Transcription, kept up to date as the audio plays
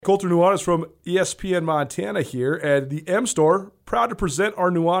Colter Nuanez from ESPN Montana here, and the M Store, proud to present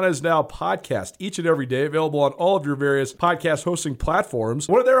our Nuanez Now podcast each and every day, available on all of your various podcast hosting platforms.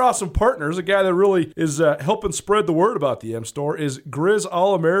 One of their awesome partners, a guy that really is helping spread the word about the M Store, is Grizz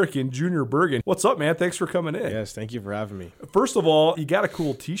All-American Junior Bergen. What's up, man? Thanks for coming in. Yes, thank you for having me. First of all, you got a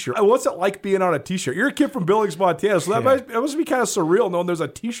cool t-shirt. What's it like being on a t-shirt? You're a kid from Billings, Montana, so that must be kind of surreal knowing there's a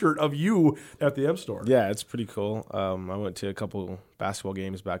t-shirt of you at the M Store. Yeah, it's pretty cool. I went to a couple basketball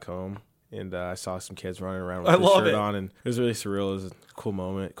games back home, and I saw some kids running around with the shirt on, and it was really surreal. It was a cool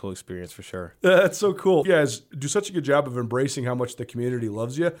moment, cool experience for sure. That's so cool. You guys do such a good job of embracing how much the community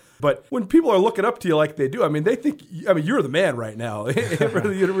loves you. But when people are looking up to you like they do, they think, you're the man right now for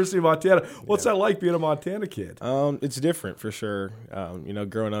the University of Montana. What's that like being a Montana kid? It's different for sure.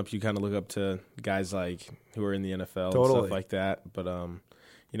 Growing up, you kind of look up to guys like who are in the NFL and stuff like that. But,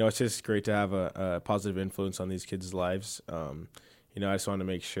 it's just great to have a positive influence on these kids' lives. I just want to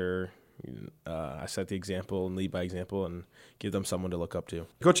make sure I set the example and lead by example and give them someone to look up to.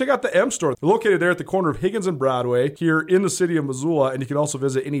 Go check out the M Store. They're located there at the corner of Higgins and Broadway here in the city of Missoula, and you can also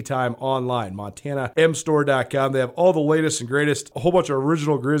visit anytime online, montanamstore.com. They have all the latest and greatest, a whole bunch of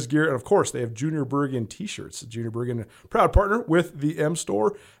original Grizz gear, and of course, they have Junior Bergen t-shirts. Junior Bergen, proud partner with the M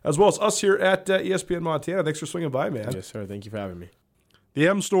Store, as well as us here at ESPN Montana. Thanks for swinging by, man. Yes, sir. Thank you for having me. The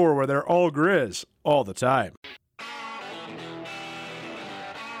M Store, where they're all Grizz all the time.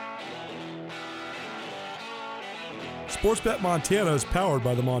 Sportsbet Montana is powered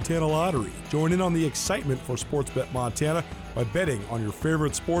by the Montana Lottery. Join in on the excitement for Sportsbet Montana by betting on your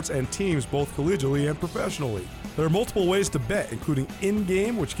favorite sports and teams both collegially and professionally. There are multiple ways to bet, including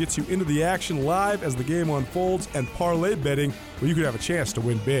in-game, which gets you into the action live as the game unfolds, and parlay betting, where you could have a chance to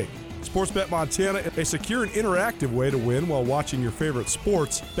win big. Sportsbet Montana, a secure and interactive way to win while watching your favorite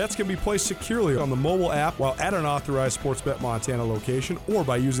sports. Bets can be placed securely on the mobile app while at an authorized Sportsbet Montana location or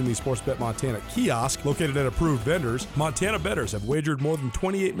by using the Sportsbet Montana kiosk located at approved vendors. Montana bettors have wagered more than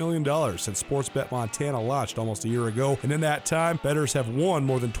 $28 million since Sportsbet Montana launched almost a year ago, and in that time, bettors have won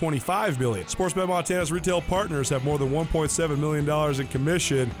more than $25 million. Sportsbet Montana's retail partners have more than $1.7 million in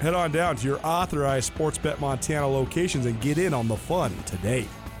commission. Head on down to your authorized Sportsbet Montana locations and get in on the fun today.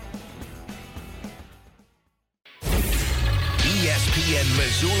 ESPN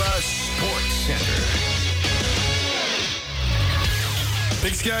Missoula Sports Center.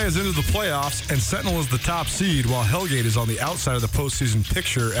 Big Sky is into the playoffs, and Sentinel is the top seed, while Hellgate is on the outside of the postseason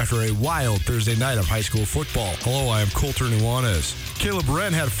picture after a wild Thursday night of high school football. Hello, I am Colter Nuanez. Caleb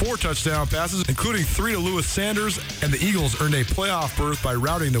Wren had 4 touchdown passes, including 3 to Lewis Sanders, and the Eagles earned a playoff berth by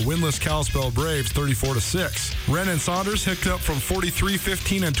routing the winless Kalispell Braves 34-6. Wren and Saunders hicked up from 43,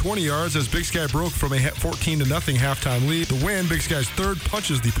 15, and 20 yards as Big Sky broke from a 14-0 halftime lead. The win, Big Sky's third,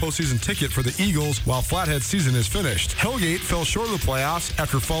 punches the postseason ticket for the Eagles, while Flathead's season is finished. Hellgate fell short of the playoffs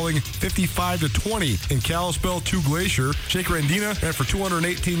after falling 55-20 in Kalispell to Glacier. Jake Randina ran for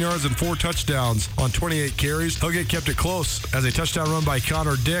 218 yards and 4 touchdowns on 28 carries. Hellgate kept it close as a touchdown run by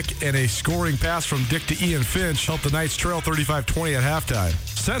Connor Dick and a scoring pass from Dick to Ian Finch helped the Knights trail 35-20 at halftime.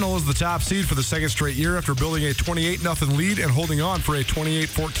 Sentinel is the top seed for the second straight year after building a 28-0 lead and holding on for a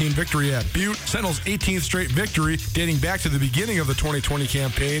 28-14 victory at Butte. Sentinel's 18th straight victory, dating back to the beginning of the 2020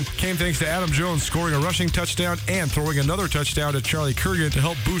 campaign, came thanks to Adam Jones scoring a rushing touchdown and throwing another touchdown to Charlie Kurgan to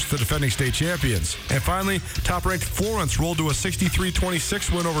help boost the defending state champions. And finally, top-ranked Florence rolled to a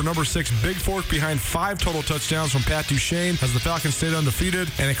 63-26 win over number 6 Big Fork behind 5 total touchdowns from Pat Duchesne as the Falcons stayed undefeated,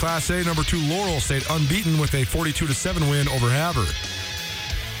 and in Class A, number 2 Laurel stayed unbeaten with a 42-7 win over Havre.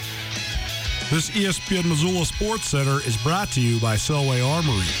 This ESPN Missoula Sports Center is brought to you by Selway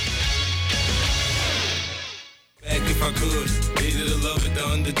Armory. Back if I could, they did a love it, the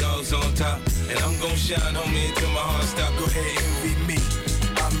underdogs on top. And I'm gon' shine, homie, until my heart stop. Go ahead, envy me.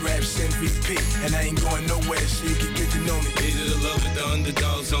 I'm Raps MVP, and I ain't going nowhere, so you can get to know me. They did a love it, the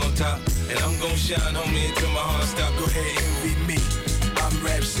underdogs on top. And I'm gon' shine, homie, until my heart stop. Go ahead, envy me. I'm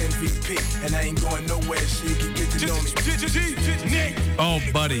Raps MVP, and I ain't going nowhere, so you can get to know me. Oh,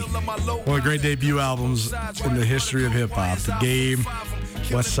 buddy. One of the great debut albums in the history of hip-hop. The Game,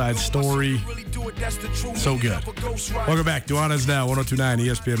 West Side Story. So good. Welcome back. Nuanez Now, 102.9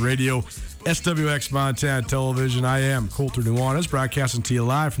 ESPN Radio, SWX Montana Television. I am Colter Nuanez, broadcasting to you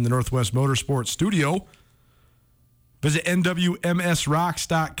live from the Northwest Motorsports Studio. Visit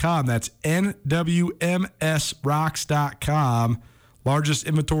NWMSRocks.com. That's NWMSRocks.com. Largest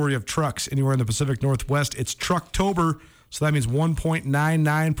inventory of trucks anywhere in the Pacific Northwest. It's Trucktober, so that means 1.99%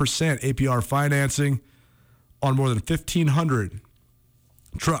 APR financing on more than 1,500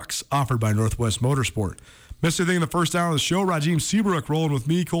 trucks offered by Northwest Motorsport. Missed anything in the first hour of the show? Rajim Seabrook rolling with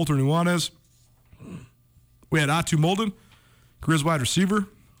me, Colter Nuanez. We had Atu Molden, Grizz wide receiver.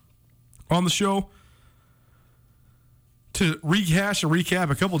 on the show to rehash and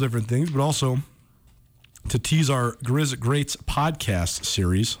recap a couple different things, but also to tease our Grizz Greats podcast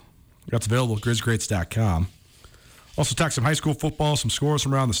series. That's available at grizzgreats.com. Also talk some high school football, some scores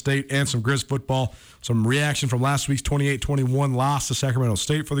from around the state, and some Grizz football. Some reaction from last week's 28-21 loss to Sacramento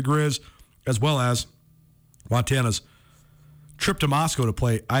State for the Grizz, as well as Montana's trip to Moscow to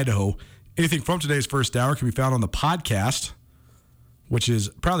play Idaho. Anything from today's first hour can be found on the podcast, which is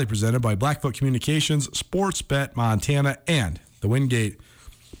proudly presented by Blackfoot Communications, Sportsbet Montana, and the Wingate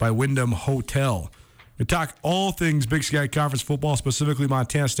by Wyndham Hotel. We talk all things Big Sky Conference football, specifically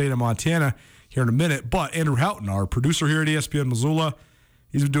Montana State and Montana, here in a minute. But Andrew Houghton, our producer here at ESPN Missoula,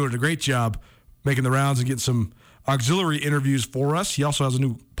 he's been doing a great job making the rounds and getting some auxiliary interviews for us. He also has a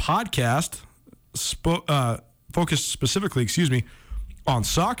new podcast focused specifically, on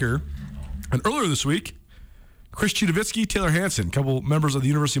soccer. And earlier this week, Chris Citowicki, Taylor Hansen, a couple members of the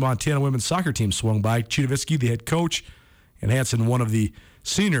University of Montana women's soccer team swung by. Citowicki, the head coach, and Hansen, one of the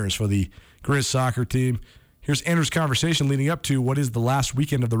seniors for the Grizz soccer team. Here's Andrew's conversation leading up to what is the last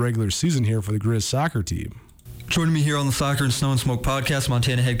weekend of the regular season here for the Grizz soccer team. Joining me here on the Soccer and Snow and Smoke podcast,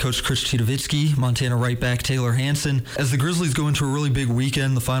 Montana head coach Chris Citowicki, Montana right back Taylor Hansen. As the Grizzlies go into a really big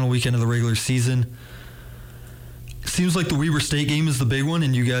weekend, the final weekend of the regular season, seems like the Weber State game is the big one,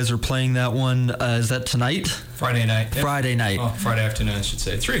 and you guys are playing that one. Is that tonight? Friday night. Yep. Friday night. Oh, Friday afternoon, I should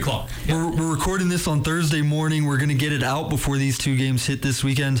say. 3 o'clock. Yep. We're recording this on Thursday morning. We're going to get it out before these two games hit this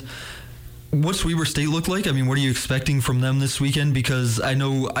weekend. What's Weber State look like? I mean, what are you expecting from them this weekend? Because I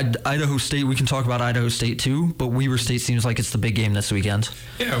know Idaho State, we can talk about Idaho State too, but Weber State seems like it's the big game this weekend.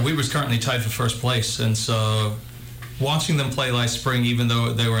 Yeah, Weber's currently tied for first place, and so watching them play last spring, even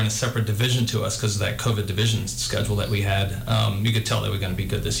though they were in a separate division to us because of that COVID division schedule that we had, you could tell they were going to be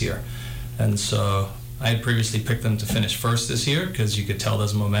good this year. And so I had previously picked them to finish first this year because you could tell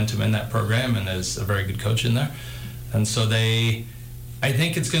there's momentum in that program and there's a very good coach in there. And so I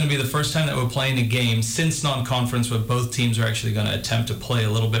think it's going to be the first time that we're playing a game since non-conference where both teams are actually going to attempt to play a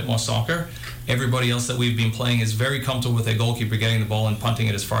little bit more soccer. Everybody else that we've been playing is very comfortable with their goalkeeper getting the ball and punting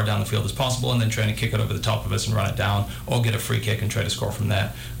it as far down the field as possible and then trying to kick it over the top of us and run it down or get a free kick and try to score from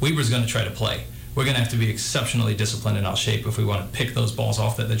that. Weber's going to try to play. We're going to have to be exceptionally disciplined in our shape if we want to pick those balls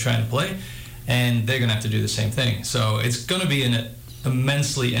off that they're trying to play, and they're going to have to do the same thing. So it's going to be an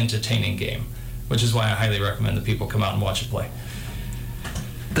immensely entertaining game, which is why I highly recommend that people come out and watch it play.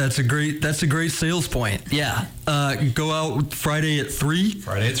 That's a great sales point. Yeah. Go out Friday at 3.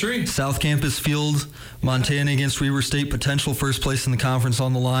 Friday at 3. South Campus Field, Montana against Weber State, potential first place in the conference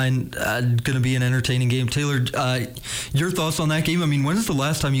on the line. Going to be an entertaining game. Taylor, your thoughts on that game? I mean, when is the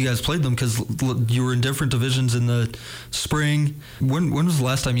last time you guys played them? Because you were in different divisions in the spring. When was the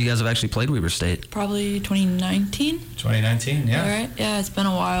last time you guys have actually played Weber State? Probably 2019. 2019, yeah. All right. Yeah, it's been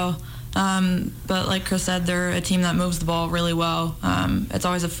a while. But like Chris said, they're a team that moves the ball really well. It's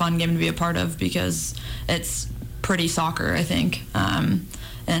always a fun game to be a part of because it's pretty soccer, I think.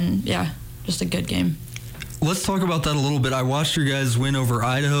 And yeah, just a good game. Let's talk about that a little bit. I watched your guys win over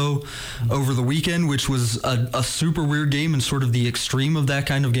Idaho over the weekend, which was a super weird game and sort of the extreme of that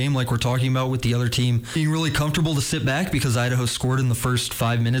kind of game, like we're talking about with the other team being really comfortable to sit back because Idaho scored in the first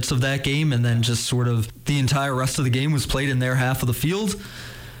 5 minutes of that game, and then just sort of the entire rest of the game was played in their half of the field.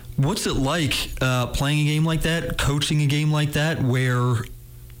 What's it like playing a game like that, coaching a game like that, where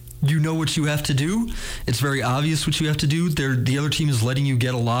you know what you have to do? It's very obvious what you have to do. The other team is letting you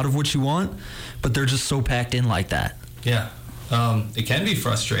get a lot of what you want, but they're just so packed in like that. Yeah. It can be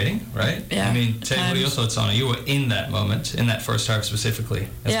frustrating, right? Yeah. I mean, Tay, what are your thoughts on it? You were in that moment, in that first half specifically,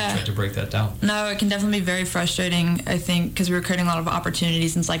 as we tried to break that down. No, it can definitely be very frustrating, I think, because we were creating a lot of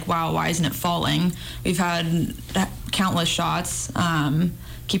opportunities, and it's like, wow, why isn't it falling? We've had countless shots.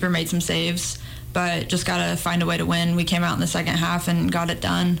 Keeper made some saves, but just got to find a way to win. We came out in the second half and got it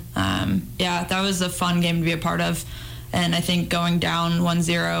done. Yeah, that was a fun game to be a part of. And I think going down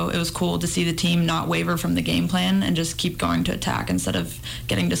 1-0, it was cool to see the team not waver from the game plan and just keep going to attack instead of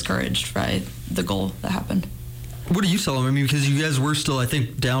getting discouraged by the goal that happened. What do you tell them? I mean, because you guys were still, I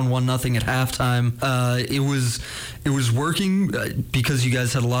think, down 1-0 at halftime. It was working because you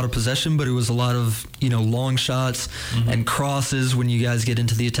guys had a lot of possession, but it was a lot of long shots and crosses when you guys get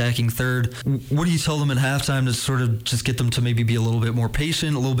into the attacking third. What do you tell them at halftime to sort of just get them to maybe be a little bit more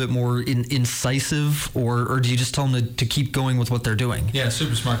patient, a little bit more incisive, or do you just tell them to keep going with what they're doing? Yeah,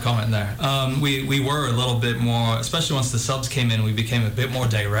 super smart comment there. We were a little bit more, especially once the subs came in, we became a bit more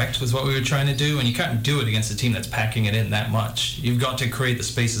direct with what we were trying to do, and you can't do it against a team that's packing it in that much. You've got to create the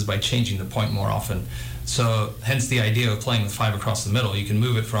spaces by changing the point more often. So hence the idea of playing with 5 across the middle. You can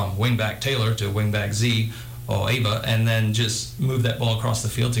move it from wingback Taylor to wingback Z, or Ava, and then just move that ball across the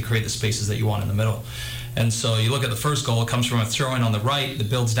field to create the spaces that you want in the middle. And so you look at the first goal, it comes from a throw-in on the right, it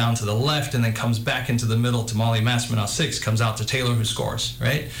builds down to the left, and then comes back into the middle to Molly Massman on 6, comes out to Taylor, who scores,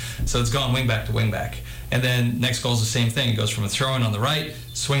 right? So it's gone wing back to wing back. And then next goal is the same thing. It goes from a throw-in on the right,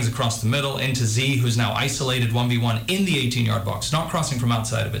 swings across the middle into Z, who's now isolated 1v1 in the 18-yard box, not crossing from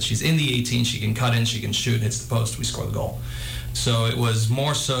outside of it. She's in the 18, she can cut in, she can shoot, hits the post, we score the goal. So it was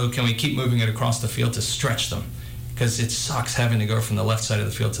more so, can we keep moving it across the field to stretch them? Because it sucks having to go from the left side of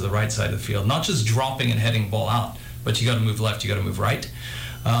the field to the right side of the field. Not just dropping and heading ball out, but you got to move left, you got to move right.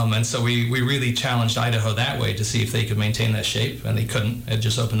 And so we really challenged Idaho that way to see if they could maintain that shape, and they couldn't. It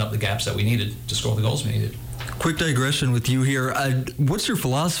just opened up the gaps that we needed to score the goals we needed. Quick digression with you here. What's your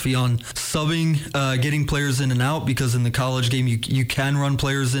philosophy on subbing, getting players in and out? Because in the college game, you can run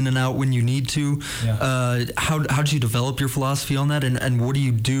players in and out when you need to. Yeah. How do you develop your philosophy on that? And what do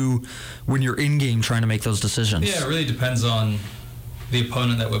you do when you're in game trying to make those decisions? Yeah, it really depends on the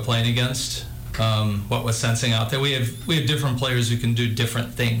opponent that we're playing against. What we're sensing out there. We have different players who can do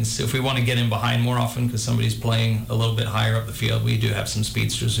different things. If we want to get in behind more often because somebody's playing a little bit higher up the field, we do have some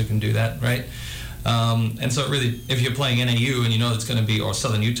speedsters who can do that, right? And so really, if you're playing NAU and you know it's going to be, or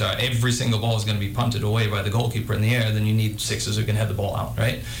Southern Utah, every single ball is going to be punted away by the goalkeeper in the air, then you need 6ers who can head the ball out,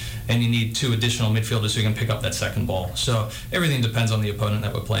 right? And you need 2 additional midfielders who can pick up that second ball. So everything depends on the opponent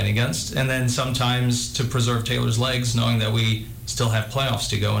that we're playing against. And then sometimes to preserve Taylor's legs, knowing that we still have playoffs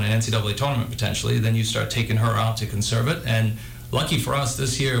to go in an NCAA tournament potentially, then you start taking her out to conserve it. And lucky for us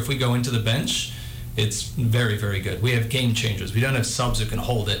this year, if we go into the bench, it's very, very good. We have game changers. We don't have subs who can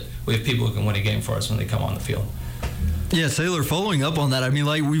hold it. We have people who can win a game for us when they come on the field. Yeah, Taylor, following up on that, I mean,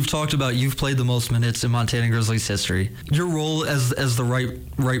 like we've talked about, you've played the most minutes in Montana Grizzlies history. Your role as the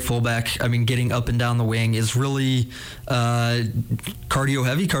right fullback, I mean, getting up and down the wing is really cardio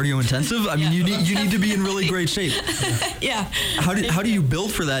heavy, cardio intensive. I mean, you need to be in really great shape. Yeah. How do you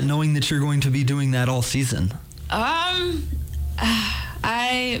build for that, knowing that you're going to be doing that all season? I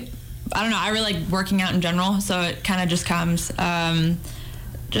don't know. I really like working out in general, so it kind of just comes.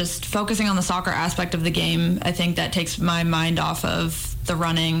 Just focusing on the soccer aspect of the game, I think that takes my mind off of the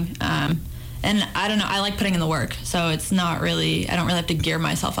running. And I don't know, I like putting in the work, so it's not really, I don't really have to gear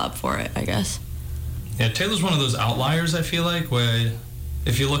myself up for it, I guess. Yeah, Taylor's one of those outliers, I feel like, where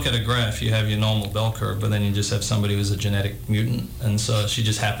if you look at a graph, you have your normal bell curve, but then you just have somebody who's a genetic mutant, and so she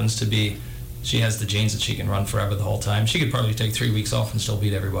just happens to be, she has the genes that she can run forever the whole time. She could probably take 3 weeks off and still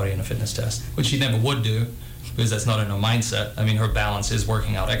beat everybody in a fitness test, which she never would do, because that's not in her mindset. I mean, her balance is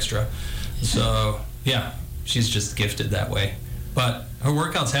working out extra. So, yeah, she's just gifted that way. But her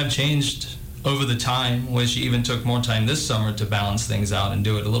workouts have changed over the time, where she even took more time this summer to balance things out and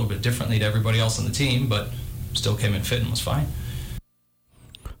do it a little bit differently to everybody else on the team, but still came in fit and was fine.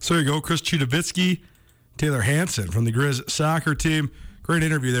 So there you go, Chris Citowicki, Taylor Hansen from the Grizz soccer team. Great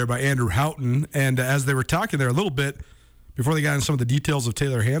interview there by Andrew Houghton. And as they were talking there a little bit, before they got into some of the details of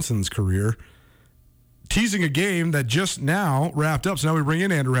Taylor Hansen's career, teasing a game that just now wrapped up. So now we bring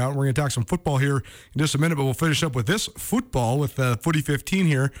in Andrew Houghton. We're going to talk some football here in just a minute, but we'll finish up with this football with Footie 15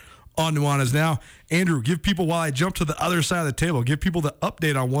 here on Nuanez Now. Andrew, give people, while I jump to the other side of the table, give people the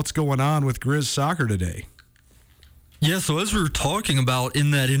update on what's going on with Grizz soccer today. Yeah, so as we were talking about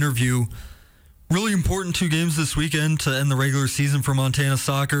in that interview, really important 2 games this weekend to end the regular season for Montana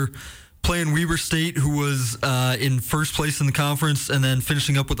soccer. Playing Weber State, who was in first place in the conference, and then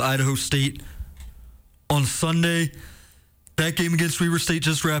finishing up with Idaho State on Sunday. That game against Weber State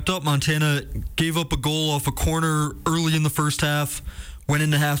just wrapped up. Montana gave up a goal off a corner early in the first half, went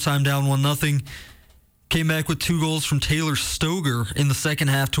into halftime down 1-0. Came back with 2 goals from Taylor Stoger in the second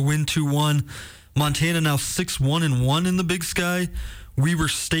half to win 2-1. Montana now 6-1-1 in the Big Sky. Weber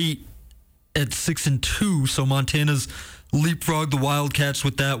State at 6-2, so Montana's leapfrogged the Wildcats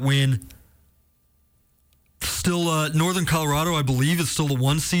with that win. Still, Northern Colorado, I believe, is still the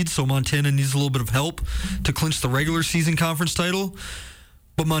 1 seed, so Montana needs a little bit of help to clinch the regular season conference title.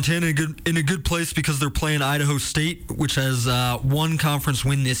 But Montana in a good place because they're playing Idaho State, which has 1 conference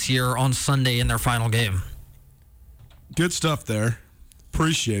win this year on Sunday in their final game. Good stuff there.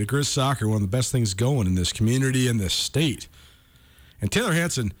 Appreciate it. Grizz soccer, one of the best things going in this community and this state. And Taylor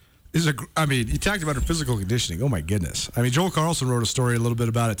Hansen is you talked about her physical conditioning. Oh, my goodness. I mean, Joel Carlson wrote a story a little bit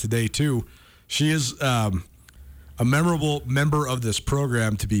about it today, too. She is a memorable member of this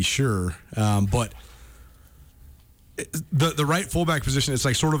program, to be sure. But the right fullback position, it's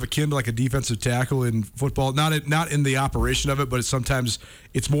like sort of akin to like a defensive tackle in football. Not in the operation of it, but sometimes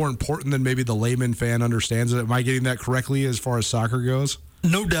it's more important than maybe the layman fan understands it. Am I getting that correctly as far as soccer goes?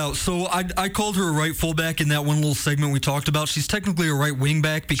 No doubt. So I called her a right fullback in that one little segment we talked about. She's technically a right wing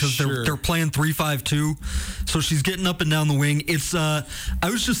back because they're playing 3-5-2. So she's getting up and down the wing. It's I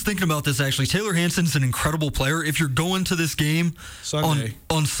was just thinking about this actually. Taylor Hansen's an incredible player. If you're going to this game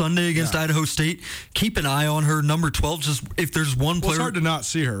on Sunday against Idaho State, keep an eye on her. Number 12, just if there's one player. It's hard to not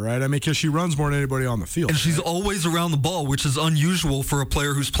see her, right? I mean, because she runs more than anybody on the field. And she's always around the ball, which is unusual for a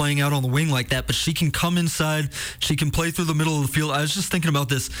player who's playing out on the wing like that. But she can come inside. She can play through the middle of the field. I was just thinking about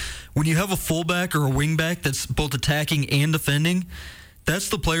this. When you have a fullback or a wingback that's both attacking and defending, that's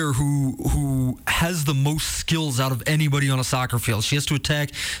the player who has the most skills out of anybody on a soccer field. She has to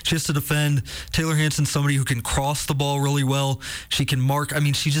attack. She has to defend. Taylor Hansen's somebody who can cross the ball really well. She can mark. I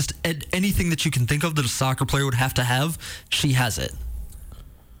mean, she just, anything that you can think of that a soccer player would have to have, she has it.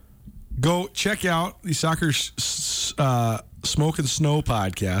 Go check out the Soccer Smoke and Snow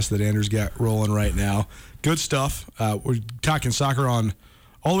podcast that Andrew's got rolling right now. Good stuff. We're talking soccer on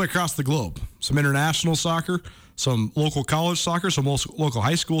all the way across the globe. Some international soccer, some local college soccer, some local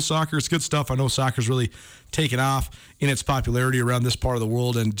high school soccer. It's good stuff. I know soccer's really taken off in its popularity around this part of the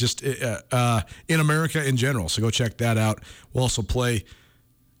world and just in America in general. So go check that out. We'll also play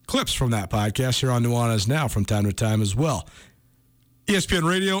clips from that podcast here on Nuanez Now from time to time as well. ESPN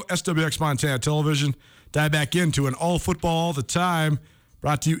Radio, SWX Montana Television. Dive back into an all football all the time.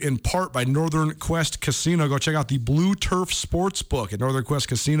 Brought to you in part by Northern Quest Casino. Go check out the Blue Turf Sportsbook at Northern Quest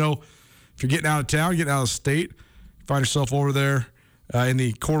Casino. If you're getting out of town, getting out of the state, find yourself over there in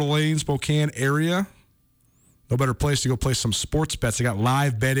the Coeur d'Alene, Spokane area. No better place to go play some sports bets. They got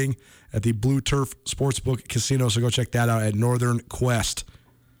live betting at the Blue Turf Sportsbook Casino, so go check that out at Northern Quest.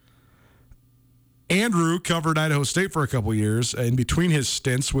 Andrew covered Idaho State for a couple years in between his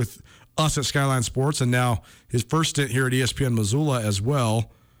stints with us at Skyline Sports, and now his first stint here at ESPN Missoula as well.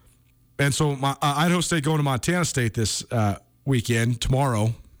 And so Idaho State going to Montana State this weekend,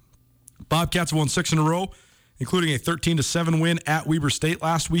 tomorrow. Bobcats have won 6 in a row, including a 13-7 win at Weber State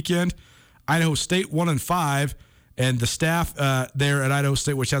last weekend. Idaho State 1-5, and the staff there at Idaho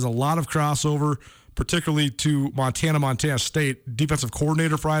State, which has a lot of crossover, particularly to Montana State. Defensive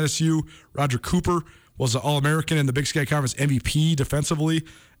coordinator for ISU, Roger Cooper, was an All-American and the Big Sky Conference MVP defensively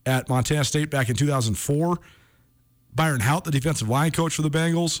at Montana State back in 2004. Byron Hout, the defensive line coach for the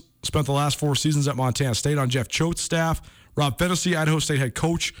Bengals, spent the last 4 seasons at Montana State on Jeff Choate's staff. Rob Fennessy, Idaho State head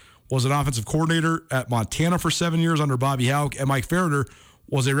coach, was an offensive coordinator at Montana for 7 years under Bobby Houck, and Mike Farrader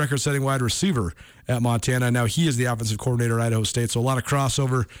was a record-setting wide receiver at Montana. Now he is the offensive coordinator at Idaho State, so a lot of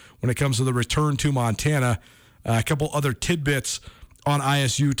crossover when it comes to the return to Montana. A couple other tidbits on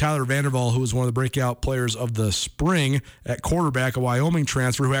ISU. Tyler Vanderval, who was one of the breakout players of the spring at quarterback, a Wyoming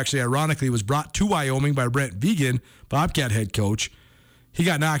transfer who actually ironically was brought to Wyoming by Brent Vigen, Bobcat head coach. He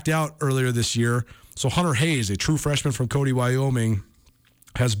got knocked out earlier this year. So Hunter Hayes, a true freshman from Cody, Wyoming,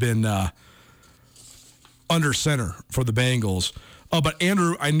 has been under center for the Bengals. But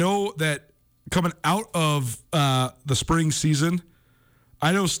Andrew, I know that coming out of the spring season,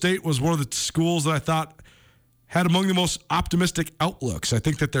 Idaho State was one of the schools that I thought had among the most optimistic outlooks. I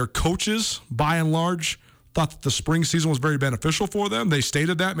think that their coaches, by and large, thought that the spring season was very beneficial for them. They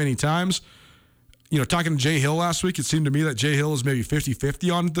stated that many times. You know, talking to Jay Hill last week, it seemed to me that Jay Hill is maybe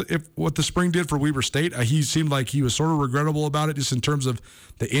 50-50 on what the spring did for Weber State. He seemed like he was sort of regrettable about it just in terms of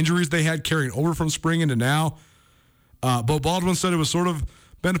the injuries they had carrying over from spring into now. Bo Baldwin said it was sort of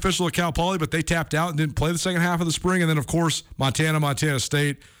beneficial to Cal Poly, but they tapped out and didn't play the second half of the spring. And then, of course, Montana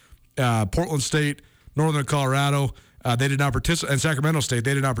State, Portland State, Northern Colorado, they did not participate, and Sacramento State,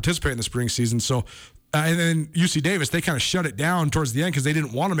 they did not participate in the spring season. So, and then UC Davis, they kind of shut it down towards the end because they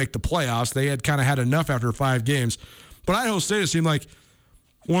didn't want to make the playoffs. They had kind of had enough after 5 games. But Idaho State, it seemed like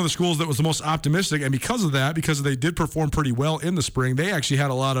one of the schools that was the most optimistic, and because of that, because they did perform pretty well in the spring, they actually had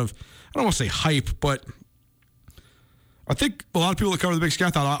a lot of, I don't want to say hype, but I think a lot of people that cover the Big Sky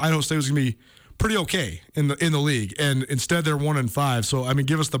thought Idaho State was going to be pretty okay in the league, and instead they're 1-5. So, I mean,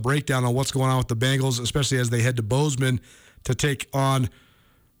 give us the breakdown on what's going on with the Bengals, especially as they head to Bozeman to take on,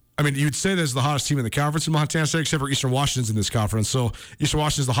 I mean, you'd say there's the hottest team in the conference in Montana State, except for Eastern Washington's in this conference. So Eastern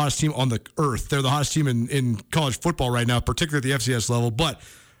Washington's the hottest team on the earth. They're the hottest team in college football right now, particularly at the FCS level. But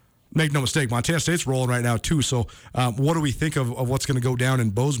make no mistake, Montana State's rolling right now too. So what do we think of what's going to go down in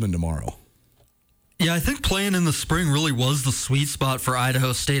Bozeman tomorrow? Yeah, I think playing in the spring really was the sweet spot for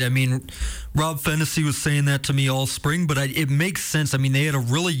Idaho State. I mean, Rob Fennessy was saying that to me all spring, but it makes sense. I mean, they had a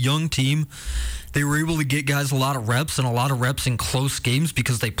really young team. They were able to get guys a lot of reps, and a lot of reps in close games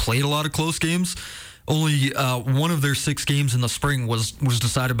because they played a lot of close games. Only one of their 6 games in the spring was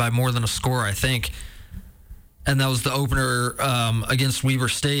decided by more than a score, I think. And that was the opener against Weber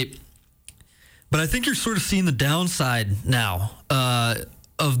State. But I think you're sort of seeing the downside now.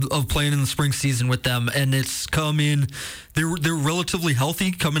 of playing in the spring season with them, and it's come in. They're relatively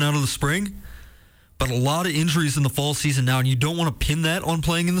healthy coming out of the spring, but a lot of injuries in the fall season now, and you don't want to pin that on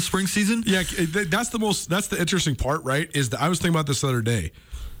playing in the spring season. Yeah, that's the interesting part, right? Is that I was thinking about this the other day.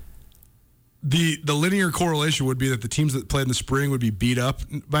 The linear correlation would be that the teams that played in the spring would be beat up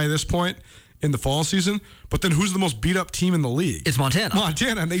by this point in the fall season, but then who's the most beat up team in the league? It's Montana.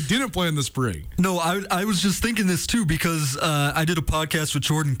 And they didn't play in the spring. No, I was just thinking this too because I did a podcast with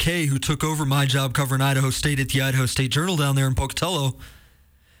Jordan Kay, who took over my job covering Idaho State at the Idaho State Journal down there in Pocatello.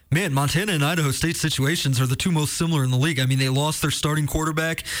 Man, Montana and Idaho State situations are the two most similar in the league. I mean, they lost their starting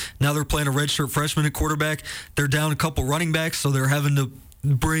quarterback. Now they're playing a redshirt freshman at quarterback. They're down a couple running backs, so they're having to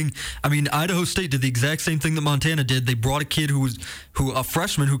Idaho State did the exact same thing that Montana did. They brought a kid a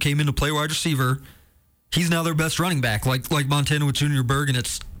freshman who came in to play wide receiver. He's now their best running back, like Montana with Junior Berg, and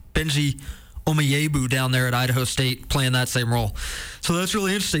it's Benji Omayebu down there at Idaho State playing that same role. So that's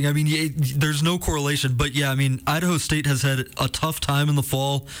really interesting. I mean, there's no correlation, but yeah, I mean, Idaho State has had a tough time in the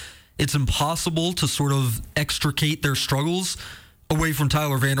fall. It's impossible to sort of extricate their struggles away from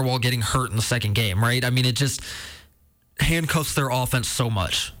Tyler Vanderwall getting hurt in the second game, right? I mean, it just handcuffs their offense so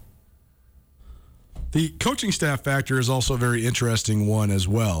much. The coaching staff factor is also a very interesting one as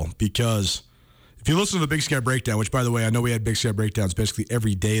well, because if you listen to the Big Sky Breakdown, which, by the way, I know we had Big Sky Breakdowns basically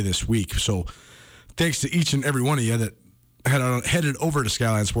every day this week, so thanks to each and every one of you that headed over to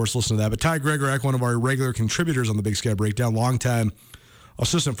Skyline Sports to listen to that. But Ty Gregorak, one of our regular contributors on the Big Sky Breakdown, longtime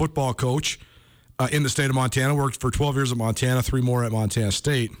assistant football coach in the state of Montana, worked for 12 years at Montana, 3 more at Montana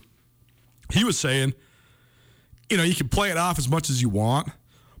State. He was saying, you can play it off as much as you want,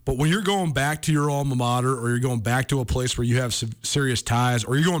 but when you're going back to your alma mater, or you're going back to a place where you have serious ties,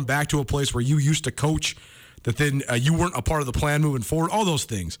 or you're going back to a place where you used to coach that then you weren't a part of the plan moving forward, all those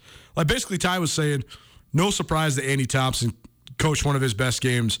things. Like basically Ty was saying, no surprise that Andy Thompson coached one of his best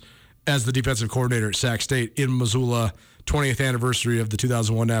games as the defensive coordinator at Sac State in Missoula, 20th anniversary of the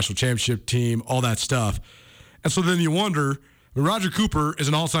 2001 national championship team, all that stuff. And so then you wonder, Roger Cooper is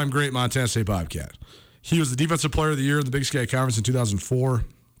an all-time great Montana State Bobcat. He was the Defensive Player of the Year in the Big Sky Conference in 2004.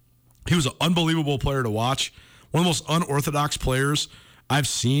 He was an unbelievable player to watch. One of the most unorthodox players I've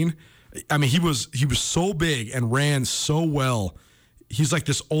seen. I mean, he was so big and ran so well. He's like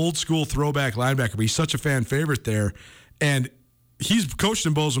this old school throwback linebacker, but he's such a fan favorite there. And he's coached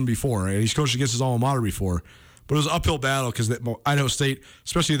in Bozeman before, right? He's coached against his alma mater before. But it was an uphill battle because Idaho State,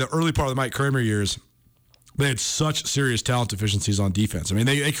 especially the early part of the Mike Kramer years, they had such serious talent deficiencies on defense. I mean,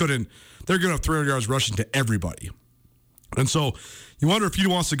 they couldn't. They're going to have 300 yards rushing to everybody. And so you wonder if he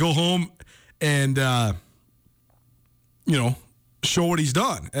wants to go home and, show what he's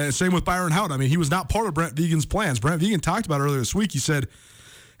done. And same with Byron Houghton. I mean, he was not part of Brent Vigen's plans. Brent Vigen talked about it earlier this week. He said,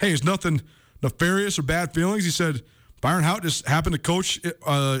 hey, there's nothing nefarious or bad feelings. He said, Byron Houghton just happened to coach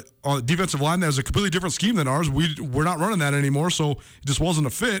on a defensive line that has a completely different scheme than ours. We're not running that anymore, so it just wasn't a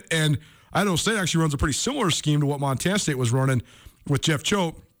fit. And Idaho State actually runs a pretty similar scheme to what Montana State was running with Jeff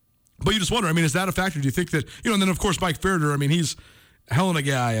Choate. But you just wonder, I mean, is that a factor? Do you think that, and then, of course, Mike Ferder, I mean, he's a hell of a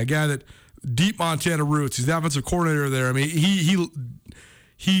guy that deep Montana roots. He's the offensive coordinator there. I mean,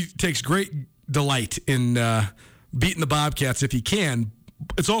 he takes great delight in beating the Bobcats if he can.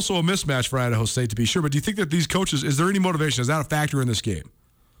 It's also a mismatch for Idaho State, to be sure. But do you think that these coaches, is there any motivation? Is that a factor in this game?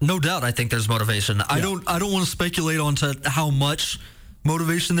 No doubt I think there's motivation. Yeah. I don't want to speculate on to how much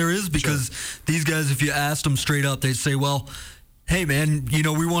motivation there is, because these guys, if you asked them straight up, they'd say, well, hey, man,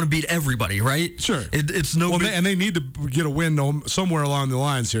 we want to beat everybody, right? Sure. It's no big... And they need to get a win somewhere along the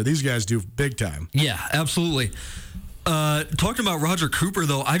lines here. These guys do big time. Yeah, absolutely. Talking about Roger Cooper,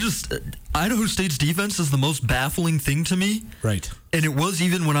 though, Idaho State's defense is the most baffling thing to me. Right. And it was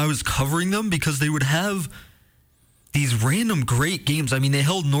even when I was covering them, because they would have these random great games. I mean, they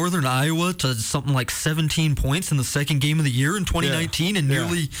held Northern Iowa to something like 17 points in the second game of the year in 2019 and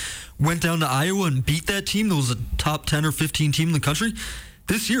nearly went down to Iowa and beat that team that was a top 10 or 15 team in the country.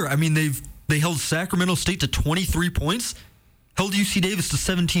 This year, I mean, they held Sacramento State to 23 points, held UC Davis to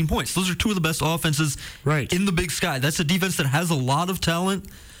 17 points. Those are two of the best offenses in the Big Sky. That's a defense that has a lot of talent.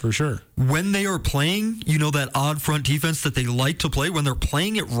 For sure. When they are playing, that odd front defense that they like to play, when they're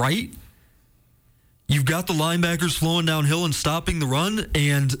playing it right, you've got the linebackers flowing downhill and stopping the run,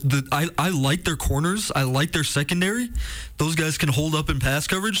 and I like their corners. I like their secondary. Those guys can hold up in pass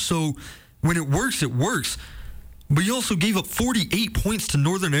coverage, so when it works, it works. But you also gave up 48 points to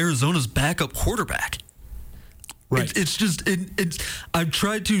Northern Arizona's backup quarterback. Right. I've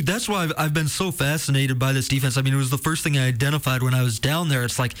tried to, that's why I've been so fascinated by this defense. I mean, it was the first thing I identified when I was down there.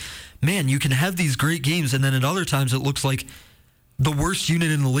 It's like, man, you can have these great games, and then at other times it looks like the worst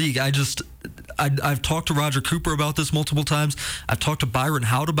unit in the league. I've talked to Roger Cooper about this multiple times. I've talked to Byron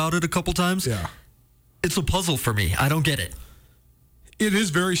Hout about it a couple times. Yeah. It's a puzzle for me. I don't get it. It is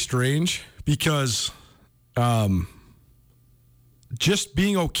very strange because just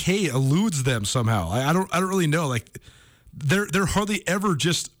being okay eludes them somehow. I don't really know. Like they're hardly ever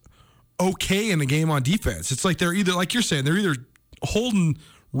just okay in a game on defense. It's like they're either, like you're saying, they're either holding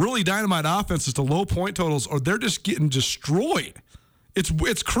really dynamite offenses to low point totals or they're just getting destroyed.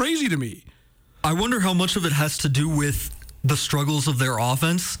 It's crazy to me. I wonder how much of it has to do with the struggles of their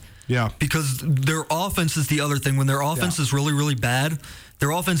offense. Yeah. Because their offense is the other thing. When their offense is really, really bad,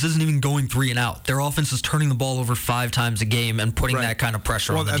 their offense isn't even going 3 and out. Their offense is turning the ball over 5 times a game and putting that kind of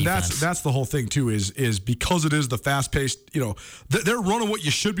pressure on the defense. And that's the whole thing, too, is because it is the fast-paced, they're running what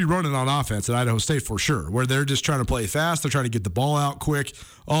you should be running on offense at Idaho State for sure, where they're just trying to play fast, they're trying to get the ball out quick,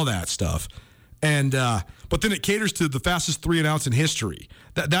 all that stuff. And but then it caters to the fastest 3 and outs in history.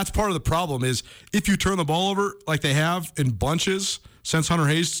 That's part of the problem is if you turn the ball over like they have in bunches since Hunter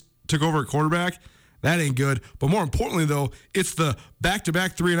Hayes took over at quarterback, that ain't good. But more importantly, though, it's the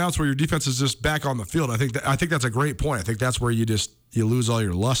back-to-back 3 and outs where your defense is just back on the field. I think that's a great point. I think that's where you lose all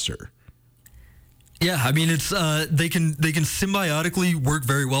your luster. Yeah, I mean it's they can symbiotically work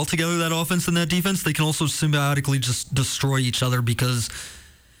very well together, that offense and that defense. They can also symbiotically just destroy each other because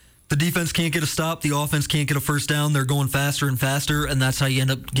the defense can't get a stop, the offense can't get a first down. They're going faster and faster, and that's how you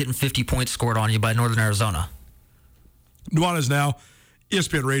end up getting 50 points scored on you by Northern Arizona. Nuanez now,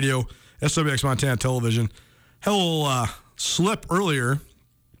 ESPN Radio, SWX Montana Television. Had a little slip earlier.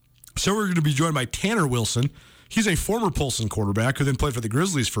 So we're going to be joined by Tanner Wilson. He's a former Polson quarterback who then played for the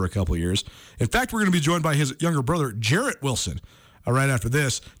Grizzlies for a couple of years. In fact, we're going to be joined by his younger brother, Jarrett Wilson. Right after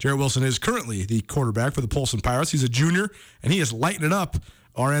this, Jarrett Wilson is currently the quarterback for the Polson Pirates. He's a junior, and he is lighting it up.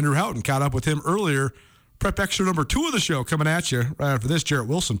 Our Andrew Houghton caught up with him earlier. Prep extra number 2 of the show coming at you right after this. Jarrett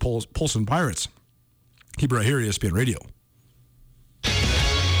Wilson, Polson Pirates. Keep it right here at ESPN Radio.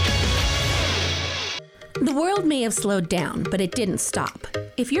 The world may have slowed down, but it didn't stop.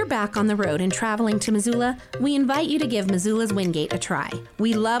 If you're back on the road and traveling to Missoula, we invite you to give Missoula's Wingate a try.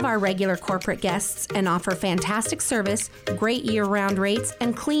 We love our regular corporate guests and offer fantastic service, great year-round rates,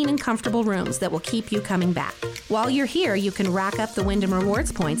 and clean and comfortable rooms that will keep you coming back. While you're here, you can rack up the Wyndham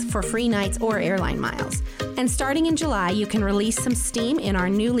Rewards points for free nights or airline miles. And starting in July, you can release some steam in our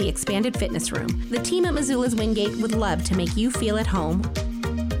newly expanded fitness room. The team at Missoula's Wingate would love to make you feel at home.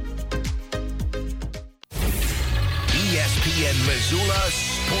 ESPN Missoula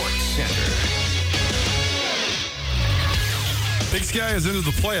Sports Center. Big Sky is into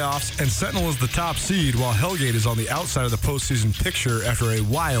the playoffs, and Sentinel is the top seed, while Hellgate is on the outside of the postseason picture after a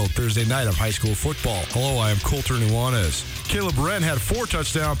wild Thursday night of high school football. Hello, I am Colter Nuanez. Caleb Wren had 4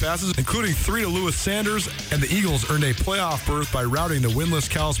 touchdown passes, including 3 to Lewis Sanders, and the Eagles earned a playoff berth by routing the winless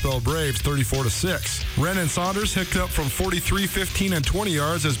Kalispell Braves 34-6. Wren and Saunders hicked up from 43, 15, and 20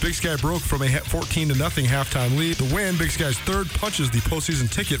 yards as Big Sky broke from a 14-0 halftime lead. The win, Big Sky's third, punches the postseason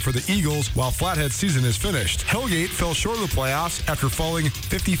ticket for the Eagles, while Flathead's season is finished. Hellgate fell short of the playoffs after falling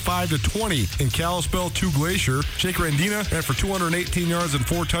 55-20 in Kalispell to Glacier. Jake Randina ran for 218 yards and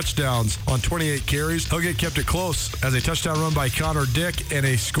 4 touchdowns on 28 carries. Hellgate kept it close as a touchdown run by Connor Dick and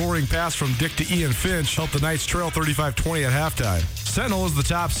a scoring pass from Dick to Ian Finch helped the Knights trail 35-20 at halftime. Sentinel is the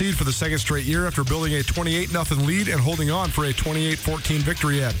top seed for the second straight year after building a 28-0 lead and holding on for a 28-14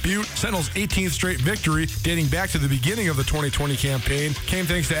 victory at Butte. Sentinel's 18th straight victory, dating back to the beginning of the 2020 campaign, came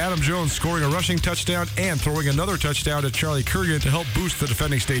thanks to Adam Jones scoring a rushing touchdown and throwing another touchdown to Charlie Kurgan to help boost the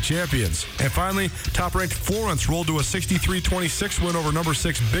defending state champions. And finally, top-ranked Florence rolled to a 63-26 win over number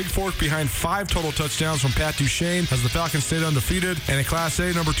 6 Big Fork behind 5 total touchdowns from Pat Duchesne as the Falcons stayed undefeated, and in Class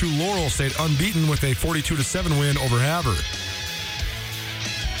A, number 2 Laurel stayed unbeaten with a 42-7 win over Havre.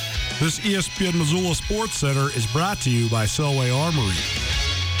 This ESPN Missoula Sports Center is brought to you by Selway Armory.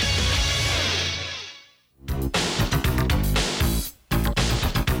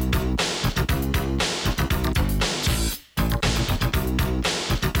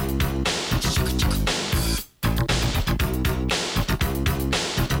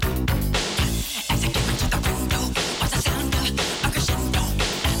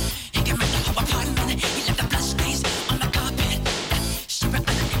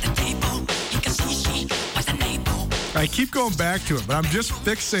 I keep going back to it, but I'm just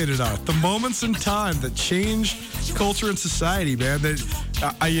fixated on it. The moments in time that change culture and society, man.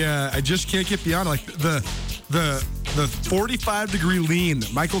 That I just can't get beyond it. Like the 45-degree lean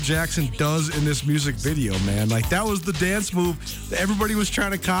that Michael Jackson does in this music video, man. Like that was the dance move that everybody was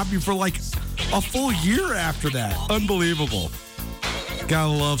trying to copy for like a full year after that. Unbelievable.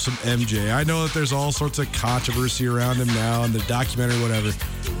 Gotta love some MJ. I know that there's all sorts of controversy around him now and the documentary, whatever.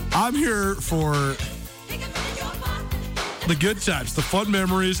 I'm here for the good times, the fun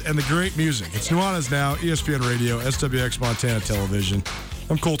memories, and the great music. It's Nuanez Now, ESPN Radio, SWX Montana Television.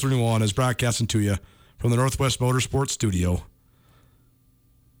 I'm Colter Nuanez, broadcasting to you from the Northwest Motorsport Studio.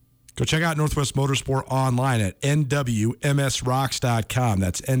 Go check out Northwest Motorsport online at nwmsrocks.com.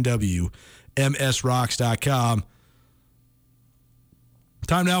 That's nwmsrocks.com.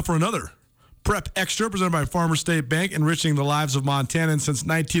 Time now for another Prep Extra presented by Farmer State Bank, enriching the lives of Montanans since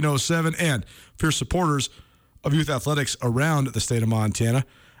 1907 and fierce supporters of youth athletics around the state of Montana.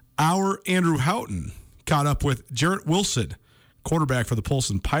 Our Andrew Houghton caught up with Jarrett Wilson, quarterback for the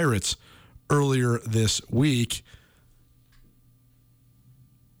Polson Pirates, earlier this week.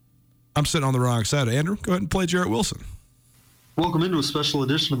 I'm sitting on the wrong side. Andrew, go ahead and play Jarrett Wilson. Welcome into a special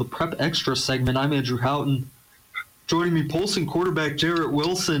edition of the Prep Extra segment. I'm Andrew Houghton. Joining me, Polson quarterback Jarrett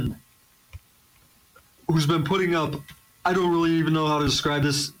Wilson, who's been putting up, I don't really even know how to describe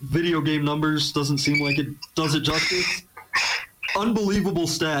this, video game numbers. Doesn't seem like it does it justice. Unbelievable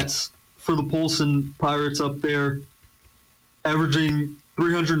stats for the Polson Pirates up there, averaging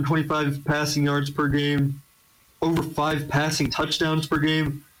 325 passing yards per game, over 5 passing touchdowns per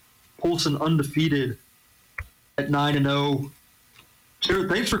game. Polson undefeated at 9-0.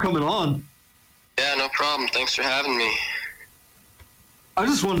 Jarrett, thanks for coming on. Yeah, no problem. Thanks for having me. I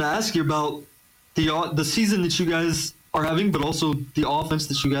just wanted to ask you about the season that you guys are having, but also the offense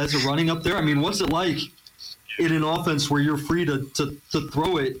that you guys are running up there. I mean, what's it like in an offense where you're free to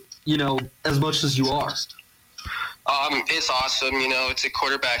throw it, as much as you are? It's awesome. It's a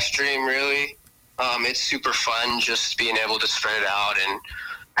quarterback's dream, really. It's super fun just being able to spread it out and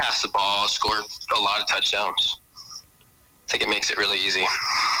pass the ball, score a lot of touchdowns. I think it makes it really easy.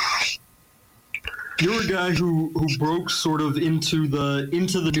 You're a guy who broke sort of into the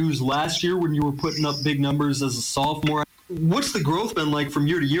news last year when you were putting up big numbers as a sophomore. What's the growth been like from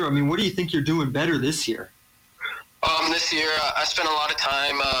year to year? I mean, what do you think you're doing better this year? This year, I spent a lot of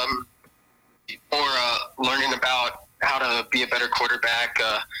time learning about how to be a better quarterback,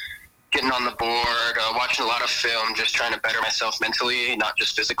 getting on the board, watching a lot of film, just trying to better myself mentally, not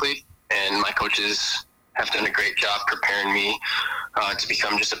just physically. And my coaches have done a great job preparing me to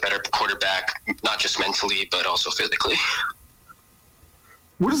become just a better quarterback, not just mentally, but also physically.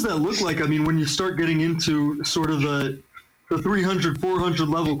 What does that look like? I mean, when you start getting into sort of the 300, 400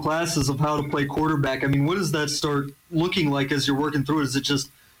 level classes of how to play quarterback, I mean, what does that start looking like as you're working through it? Is it just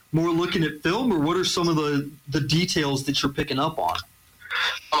more looking at film, or what are some of the details that you're picking up on?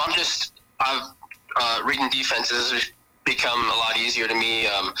 Reading defenses has become a lot easier to me,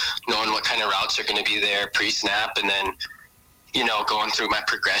 knowing what kind of routes are going to be there pre-snap, and then, going through my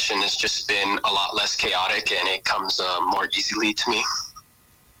progression has just been a lot less chaotic, and it comes more easily to me.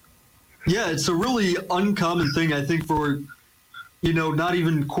 Yeah, it's a really uncommon thing, I think, for, not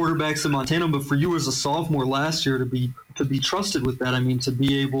even quarterbacks in Montana, but for you as a sophomore last year to be trusted with that. I mean, to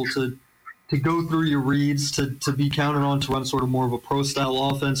be able to go through your reads, to be counted on to run sort of more of a pro-style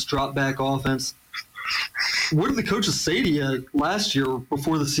offense, drop-back offense. What did the coaches say to you last year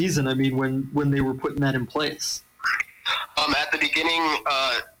before the season, I mean, when they were putting that in place? At the beginning,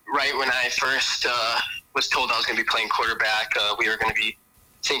 right when I first was told I was going to be playing quarterback, we were going to be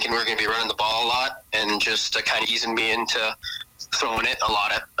thinking we were going to be running the ball a lot and just kind of easing me into throwing it a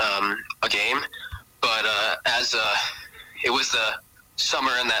lot at a game. But as it was the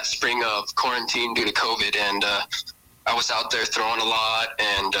summer and that spring of quarantine due to COVID, and I was out there throwing a lot,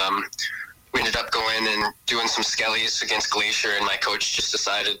 and we ended up going and doing some skellies against Glacier, and my coach just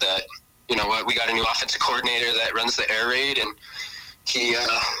decided that, we got a new offensive coordinator that runs the air raid, and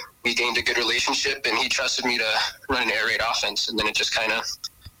we gained a good relationship, and he trusted me to run an air raid offense, and then it just kind of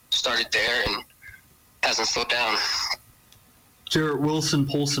started there and hasn't slowed down. Jarrett Wilson,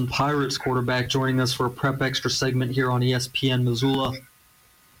 Polson Pirates quarterback, joining us for a Prep Extra segment here on ESPN Missoula.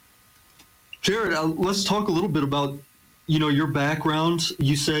 Jarrett, let's talk a little bit about, your background.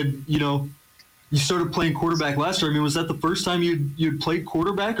 You said, you started playing quarterback last year. I mean, was that the first time you'd played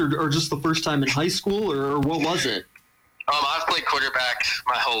quarterback, or just the first time in high school, or what was it? I've played quarterback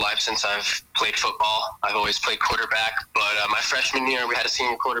my whole life since I've played football. I've always played quarterback, but my freshman year we had a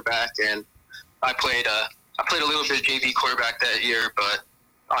senior quarterback, and I played a little bit of JV quarterback that year, but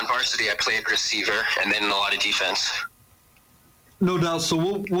on varsity I played receiver and then a lot of defense. No doubt. So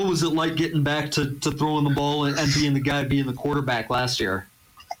what was it like getting back to throwing the ball and being the quarterback last year?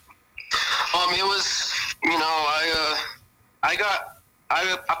 It was, I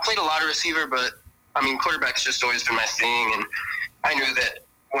played a lot of receiver, but quarterback's just always been my thing, and I knew that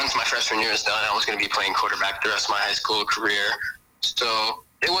once my freshman year was done, I was going to be playing quarterback the rest of my high school career. So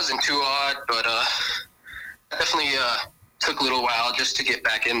it wasn't too odd, but definitely took a little while just to get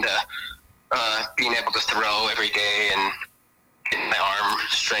back into being able to throw every day and get my arm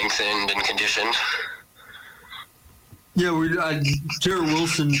strengthened and conditioned. Yeah, Jarrett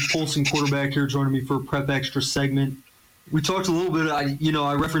Wilson, Polson quarterback here, joining me for a Prep Extra segment. We talked a little bit,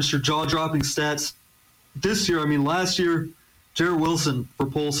 I referenced your jaw-dropping stats. This year, last year, Jarrett Wilson for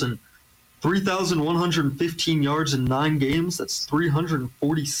Polson, 3,115 yards in 9 games. That's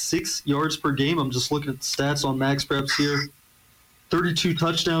 346 yards per game. I'm just looking at the stats on Max Preps here. 32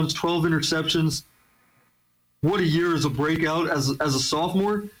 touchdowns, 12 interceptions. What a year as a breakout as a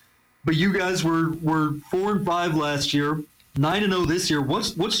sophomore. But you guys were 4-5 last year, 9-0 this year.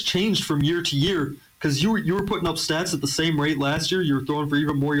 What's changed from year to year? Because you were putting up stats at the same rate last year. You were throwing for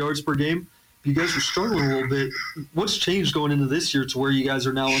even more yards per game. You guys were struggling a little bit. What's changed going into this year to where you guys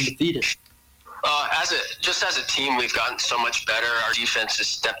are now undefeated? As a team, we've gotten so much better. Our defense has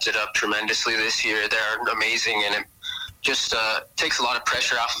stepped it up tremendously this year. They're amazing, and it just takes a lot of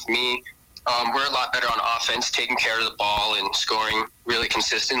pressure off of me. We're a lot better on offense, taking care of the ball and scoring really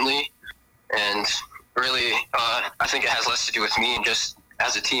consistently. And really, I think it has less to do with me and just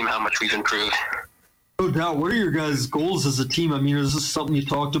as a team how much we've improved. No doubt. What are your guys' goals as a team? Is this something you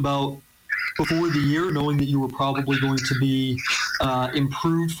talked about before the year, knowing that you were probably going to be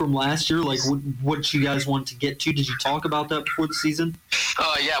improved from last year? Like, what you guys want to get to? Did you talk about that before the season?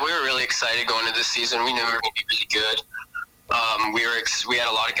 Yeah, we were really excited going into this season. We knew we were going to be really good. We had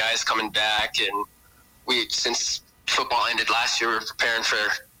a lot of guys coming back, and since football ended last year, we were preparing for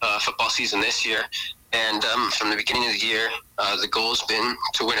football season this year. And from the beginning of the year, the goal's been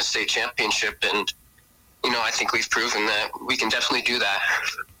to win a state championship, and I think we've proven that we can definitely do that.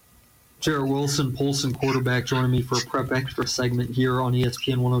 Jarrett Wilson, Polson quarterback, joining me for a Prep Extra segment here on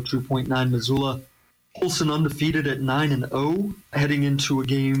ESPN 102.9 Missoula. Polson undefeated at 9-0, heading into a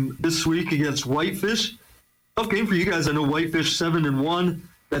game this week against Whitefish. Tough game for you guys. I know Whitefish 7-1.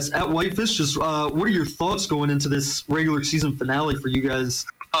 That's at Whitefish. Just what are your thoughts going into this regular season finale for you guys?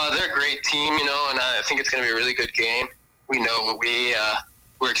 They're a great team, and I think it's going to be a really good game. We know what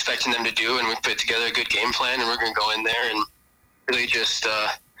we're expecting them to do, and we've put together a good game plan, and we're going to go in there and really just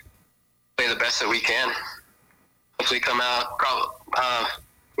play the best that we can. Hopefully come out,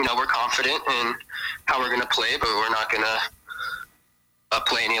 we're confident in how we're going to play, but we're not going to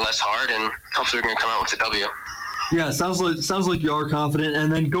play any less hard, and hopefully we're going to come out with a W. Yeah, it sounds like you are confident.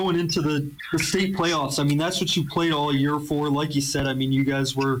 And then going into the state playoffs, that's what you played all year for. Like you said, you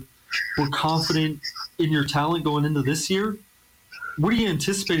guys were confident in your talent going into this year. What are you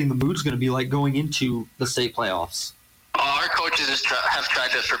anticipating the mood's going to be like going into the state playoffs? Our coaches have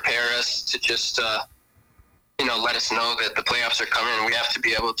tried to prepare us to just, let us know that the playoffs are coming, and we have to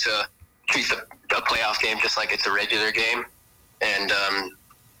be able to treat a playoff game just like it's a regular game. And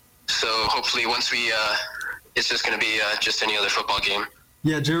so hopefully once it's just going to be just any other football game.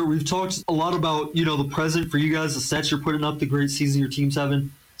 Yeah, Jarrett, we've talked a lot about, the present for you guys, the stats you're putting up, the great season your team's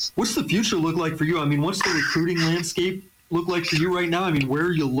having. What's the future look like for you? What's the recruiting landscape look like for you right now? Where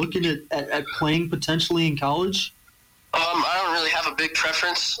are you looking at playing potentially in college? I don't really have a big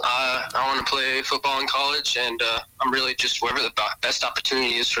preference. I want to play football in college, and I'm really just wherever the best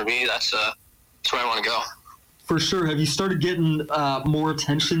opportunity is for me, that's where I want to go. For sure. Have you started getting more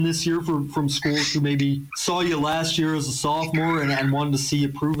attention this year from schools who maybe saw you last year as a sophomore and wanted to see you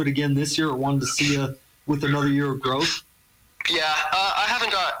prove it again this year, or wanted to see you with another year of growth? Yeah, I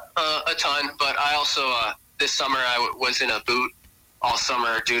haven't got a ton, but I also this summer I was in a boot all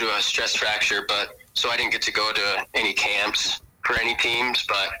summer due to a stress fracture, so I didn't get to go to any camps for any teams.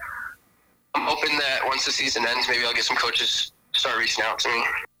 But I'm hoping that once the season ends, maybe I'll get some coaches start reaching out to me.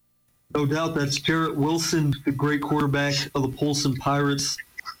 No doubt. That's Jarrett Wilson, the great quarterback of the Polson Pirates.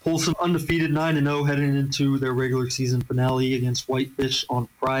 Polson undefeated 9-0 heading into their regular season finale against Whitefish on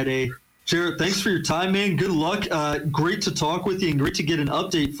Friday. Jarrett, thanks for your time, man. Good luck. Great to talk with you and great to get an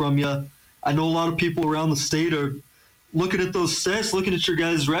update from you. I know a lot of people around the state are looking at those stats, looking at your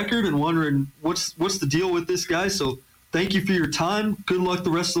guys' record and wondering what's the deal with this guy. So thank you for your time. Good luck the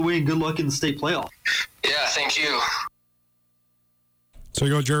rest of the way and good luck in the state playoff. Yeah, thank you. So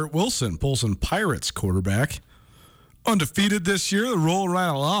you go Jarrett Wilson, Polson Pirates quarterback. Undefeated this year. They're rolling right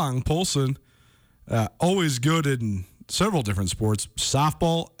along. Polson, always good in several different sports.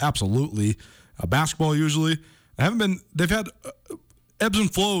 Softball, absolutely. Basketball, usually. They've had ebbs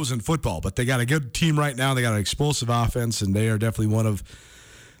and flows in football, but they got a good team right now. They got an explosive offense, and they are definitely one of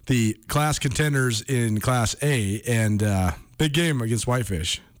the class contenders in Class A. And big game against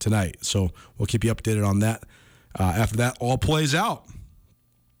Whitefish tonight. So we'll keep you updated on that after that all plays out.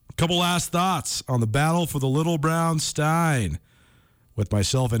 Couple last thoughts on the battle for the Little Brown Stein with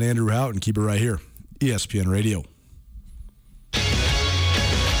myself and Andrew Houghton. Keep it right here, ESPN Radio.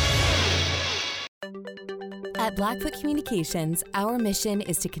 At Blackfoot Communications, our mission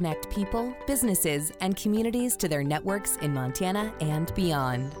is to connect people, businesses, and communities to their networks in Montana and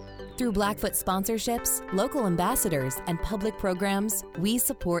beyond. Through Blackfoot sponsorships, local ambassadors, and public programs, we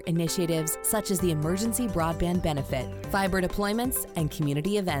support initiatives such as the Emergency Broadband Benefit, fiber deployments, and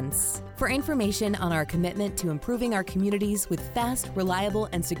community events. For information on our commitment to improving our communities with fast, reliable,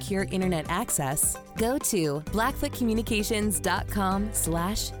 and secure internet access, go to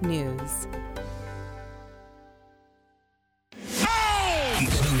blackfootcommunications.com/news.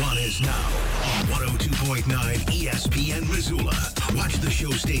 It's Nuanez now on 102.9 ESPN Missoula. Watch the show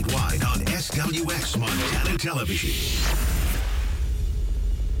statewide on SWX Montana Television.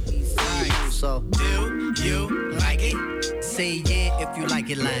 Right, so do you like it? Say yeah if you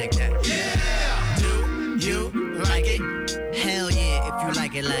like it like that. Yeah! Do you like it? Hell yeah if you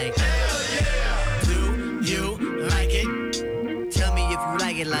like it like that. Hell yeah! Do you like it? Tell me if you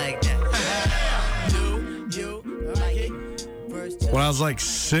like it like that. Do you like it? When I was like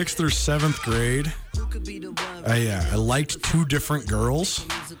 6th or 7th grade, I liked two different girls,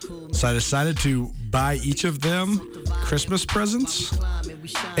 so I decided to buy each of them Christmas presents,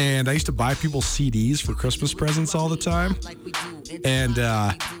 and I used to buy people CDs for Christmas presents all the time, and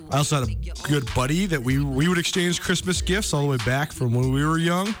I also had a good buddy that we would exchange Christmas gifts all the way back from when we were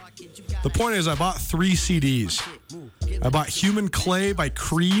young. The point is, I bought 3 CDs. I bought Human Clay by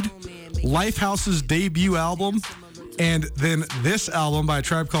Creed, Lifehouse's debut album, and then this album by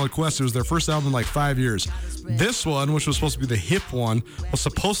Tribe Called Quest. It was their first album in like 5 years. This one, which was supposed to be the hip one, was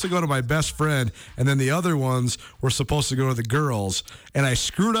supposed to go to my best friend, and then the other ones were supposed to go to the girls. And I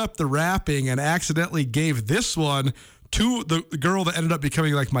screwed up the wrapping and accidentally gave this one to the girl that ended up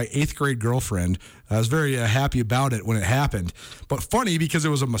becoming like my 8th grade girlfriend. I was very happy about it when it happened. But funny because it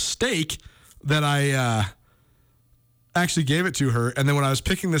was a mistake that I actually gave it to her, and then when I was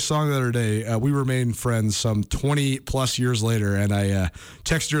picking this song the other day, we remained friends some 20 plus years later, and I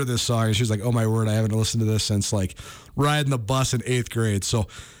texted her this song, and she was like, oh my word, I haven't listened to this since like riding the bus in 8th grade. So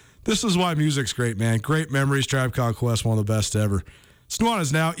this is why music's great, man. Great memories. Tribe Called Quest, one of the best ever. It's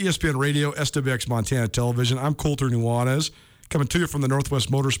Nuanez now, ESPN Radio, SWX Montana Television. I'm Colter Nuanez, coming to you from the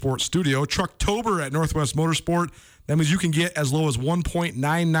Northwest Motorsport Studio. Trucktober at Northwest Motorsport. That means you can get as low as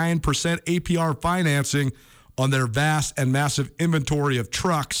 1.99% APR financing on their vast and massive inventory of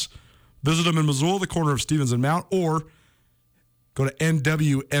trucks. Visit them in Missoula, the corner of Stevens and Mount, or go to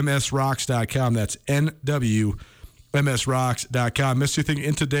nwmsrocks.com. That's nwmsrocks.com. Missed anything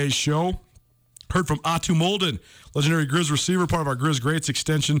in today's show? Heard from Atu Molden, legendary Grizz receiver, part of our Grizz Greats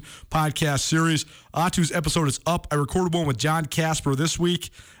Extension podcast series. Atu's episode is up. I recorded one with John Casper this week.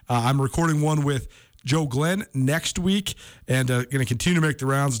 I'm recording one with Joe Glenn next week, and going to continue to make the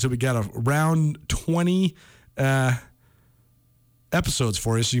rounds until we got around 20 episodes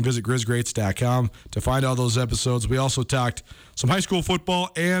for you, so you can visit grizzgreats.com to find all those episodes. We also talked some high school football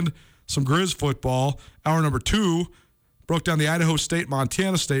and some Grizz football. Hour number 2 broke down the Idaho State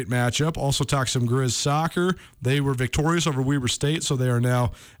Montana State matchup. Also talked some Grizz soccer. They were victorious over Weber State, so they are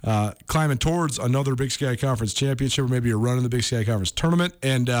now climbing towards another Big Sky Conference championship, or maybe a run in the Big Sky Conference tournament.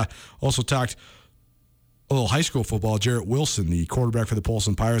 And also talked a little high school football. Jarrett Wilson, the quarterback for the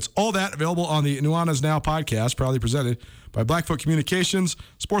Polson Pirates. All that available on the Nuanez Now podcast, proudly presented by Blackfoot Communications,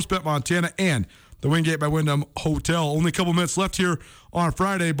 Sportsbet Montana, and the Wingate by Wyndham Hotel. Only a couple minutes left here on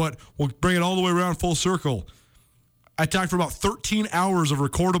Friday, but we'll bring it all the way around full circle. I talked for about 13 hours of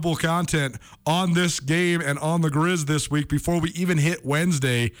recordable content on this game and on the Grizz this week before we even hit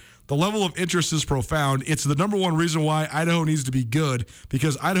Wednesday. The level of interest is profound. It's the number one reason why Idaho needs to be good,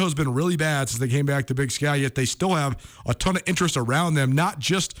 because Idaho's been really bad since they came back to Big Sky, yet they still have a ton of interest around them, not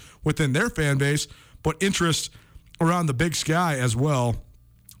just within their fan base, but interest around the Big Sky as well.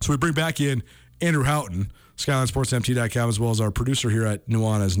 So we bring back in Andrew Houghton, SkylineSportsMT.com, as well as our producer here at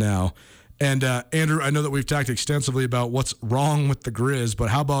Nuanez Now. And Andrew, I know that we've talked extensively about what's wrong with the Grizz, but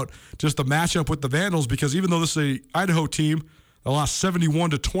how about just the matchup with the Vandals? Because even though this is an Idaho team that lost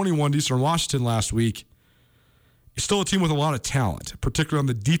 71-21 to Eastern Washington last week, it's still a team with a lot of talent, particularly on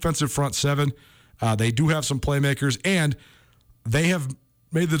the defensive front seven. They do have some playmakers, and they have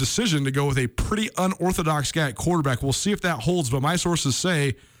made the decision to go with a pretty unorthodox guy at quarterback. We'll see if that holds, but my sources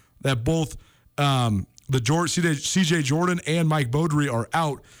say that both CJ Jordan and Mike Beaudry are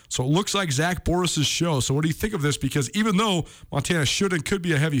out. So it looks like Zach Boris's show. So what do you think of this? Because even though Montana should and could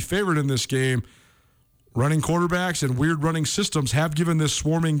be a heavy favorite in this game, running quarterbacks and weird running systems have given this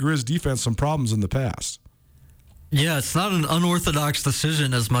swarming Grizz defense some problems in the past. Yeah, it's not an unorthodox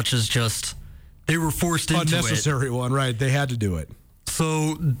decision as much as just they were forced into it. Unnecessary one, right. They had to do it.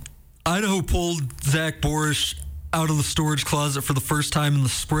 So Idaho pulled Zach Boris out of the storage closet for the first time in the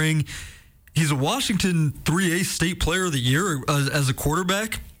spring. He's a Washington 3A State Player of the Year as a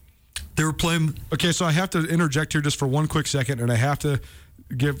quarterback. They were playing. Okay, so I have to interject here just for one quick second, and I have to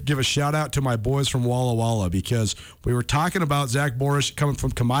give a shout out to my boys from Walla Walla, because we were talking about Zach Borish coming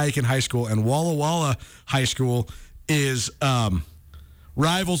from Kamayakan High School, and Walla Walla High School is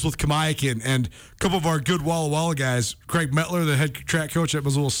rivals with Kamayakan, and a couple of our good Walla Walla guys, Craig Metler, the head track coach at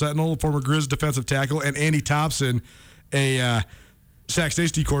Missoula Sentinel, former Grizz defensive tackle, and Andy Thompson, a Sac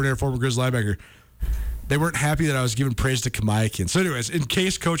State coordinator, former Grizz linebacker. They weren't happy that I was giving praise to Kamayakan. So anyways, in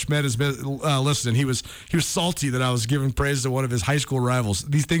case Coach Med has been listening, he was salty that I was giving praise to one of his high school rivals.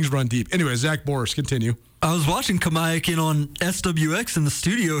 These things run deep. Anyway, Zach Boris, continue. I was watching Kamayakan on SWX in the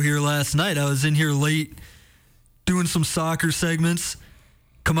studio here last night. I was in here late doing some soccer segments.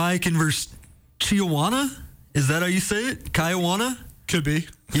 Kamayakan versus Chiawana? Is that how you say it? Kiowana? Could be.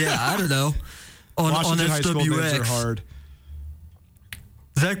 Yeah, I don't know. On SWX. High school names are hard.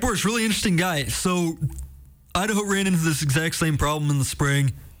 Zach Boris, really interesting guy. So Idaho ran into this exact same problem in the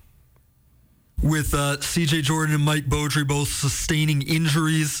spring with C.J. Jordan and Mike Beaudry both sustaining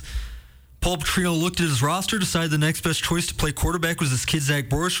injuries. Paul Petrino looked at his roster, decided the next best choice to play quarterback was this kid Zach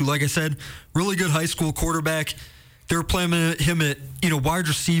Boris, who, like I said, really good high school quarterback. They were playing him at wide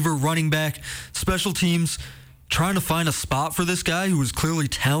receiver, running back, special teams, trying to find a spot for this guy who was clearly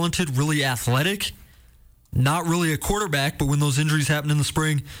talented, really athletic. Not really a quarterback, but when those injuries happened in the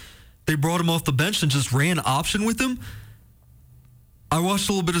spring, they brought him off the bench and just ran option with him. I watched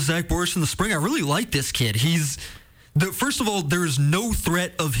a little bit of Zach Boris in the spring. I really like this kid. First of all, there is no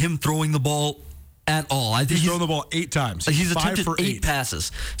threat of him throwing the ball at all. I think he's thrown the ball 8 times. He's attempted 8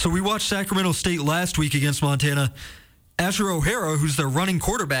 passes. So we watched Sacramento State last week against Montana. Asher O'Hara, who's their running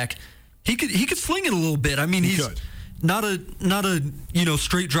quarterback, he could sling it a little bit. I mean, he's not a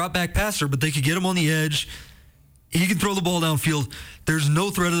straight drop back passer, but they could get him on the edge. He can throw the ball downfield. There's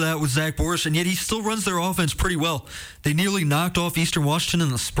no threat of that with Zach Boris, and yet he still runs their offense pretty well. They nearly knocked off Eastern Washington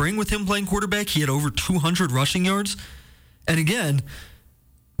in the spring with him playing quarterback. He had over 200 rushing yards. And again,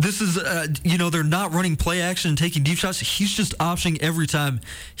 this is, they're not running play action and taking deep shots. He's just optioning every time.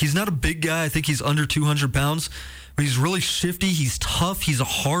 He's not a big guy. I think he's under 200 pounds, but he's really shifty. He's tough. He's a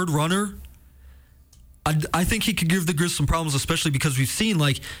hard runner. I think he could give the Grizz some problems, especially because we've seen,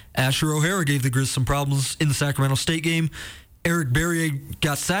 like, Asher O'Hara gave the Grizz some problems in the Sacramento State game. Eric Berrier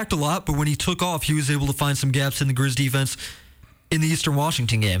got sacked a lot, but when he took off, he was able to find some gaps in the Grizz defense in the Eastern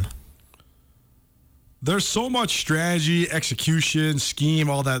Washington game. There's so much strategy, execution, scheme,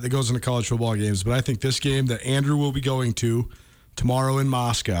 all that goes into college football games, but I think this game that Andrew will be going to tomorrow in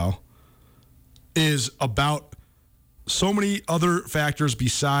Moscow is about so many other factors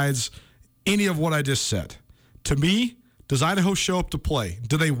besides any of what I just said. To me, does Idaho show up to play?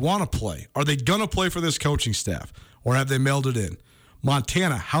 Do they want to play? Are they going to play for this coaching staff? Or have they mailed it in?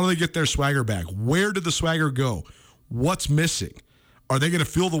 Montana, how do they get their swagger back? Where did the swagger go? What's missing? Are they going to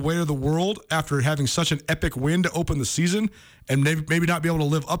feel the weight of the world after having such an epic win to open the season and maybe not be able to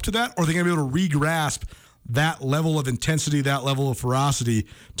live up to that? Or are they going to be able to re-grasp that level of intensity, that level of ferocity?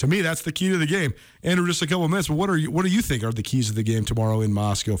 To me, that's the key to the game. Andrew, just a couple of minutes, but what do you think are the keys to the game tomorrow in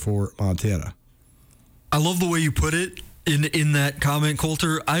Moscow for Montana? I love the way you put it in that comment,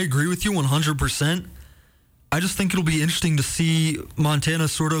 Colter. I agree with you 100%. I just think it'll be interesting to see Montana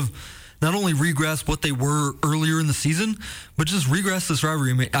sort of not only regrasp what they were earlier in the season, but just regrasp this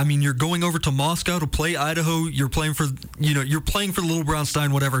rivalry. I mean, you're going over to Moscow to play Idaho. You're playing for the Little Brown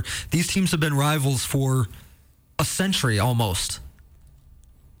Stein, whatever. These teams have been rivals for a century almost.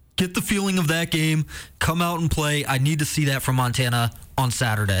 Get the feeling of that game. Come out and play. I need to see that from Montana on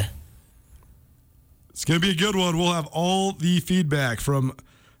Saturday. It's going to be a good one. We'll have all the feedback from,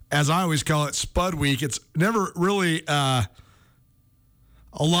 as I always call it, Spud Week. It's never really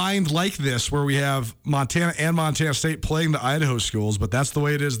aligned like this, where we have Montana and Montana State playing the Idaho schools, but that's the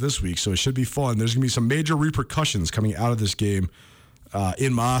way it is this week, so it should be fun. There's going to be some major repercussions coming out of this game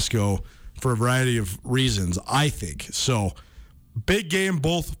in Moscow for a variety of reasons, I think. So, big game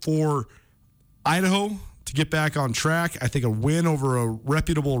both for Idaho to get back on track. I think a win over a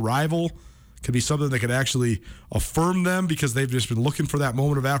reputable rival could be something that could actually affirm them, because they've just been looking for that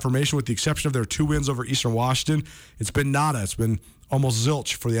moment of affirmation, with the exception of their 2 wins over Eastern Washington. It's been nada. It's been almost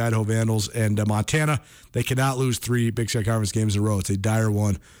zilch for the Idaho Vandals. And Montana, they cannot lose 3 Big Sky Conference games in a row. It's a dire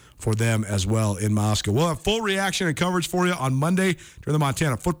one for them as well in Moscow. We'll have full reaction and coverage for you on Monday during the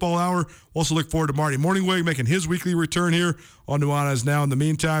Montana Football Hour. We'll also look forward to Marty Morningweg making his weekly return here on Nuanez Now. In the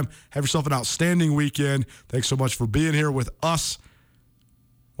meantime, have yourself an outstanding weekend. Thanks so much for being here with us.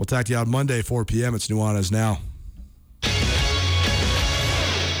 We'll talk to you on Monday, 4 p.m. It's Nuanez Now.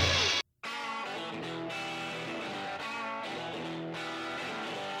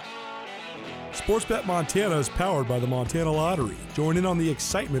 Sportsbet Montana is powered by the Montana Lottery. Join in on the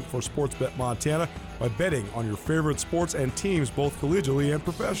excitement for Sportsbet Montana by betting on your favorite sports and teams both collegially and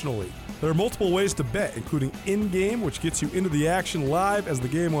professionally. There are multiple ways to bet, including in-game, which gets you into the action live as the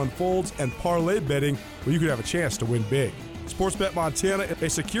game unfolds, and parlay betting, where you could have a chance to win big. Sportsbet Montana, a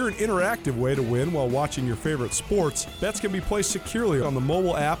secure and interactive way to win while watching your favorite sports. Bets can be placed securely on the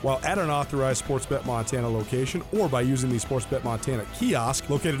mobile app while at an authorized Sportsbet Montana location or by using the Sportsbet Montana kiosk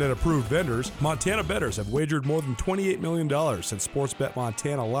located at approved vendors. Montana bettors have wagered more than $28 million since Sportsbet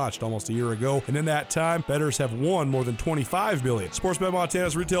Montana launched almost a year ago, and in that time, bettors have won more than $25 million. Sportsbet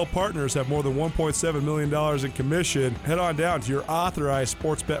Montana's retail partners have more than $1.7 million in commission. Head on down to your authorized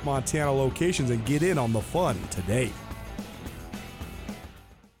Sportsbet Montana locations and get in on the fun today.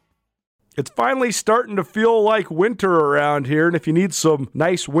 It's finally starting to feel like winter around here, and if you need some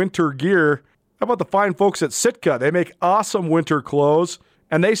nice winter gear, how about the fine folks at Sitka? They make awesome winter clothes,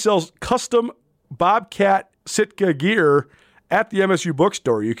 and they sell custom Bobcat Sitka gear at the MSU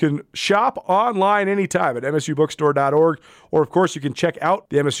Bookstore. You can shop online anytime at msubookstore.org, or of course you can check out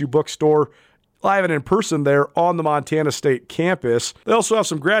the MSU Bookstore live and in person there on the Montana State campus. They also have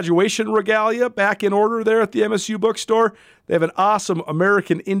some graduation regalia back in order there at the MSU Bookstore. They have an awesome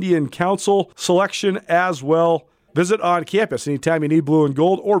American Indian Council selection as well. Visit on campus anytime you need blue and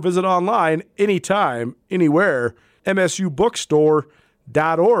gold, or visit online anytime, anywhere,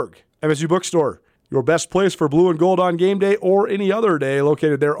 msubookstore.org. MSU Bookstore, your best place for blue and gold on game day or any other day,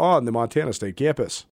 located there on the Montana State campus.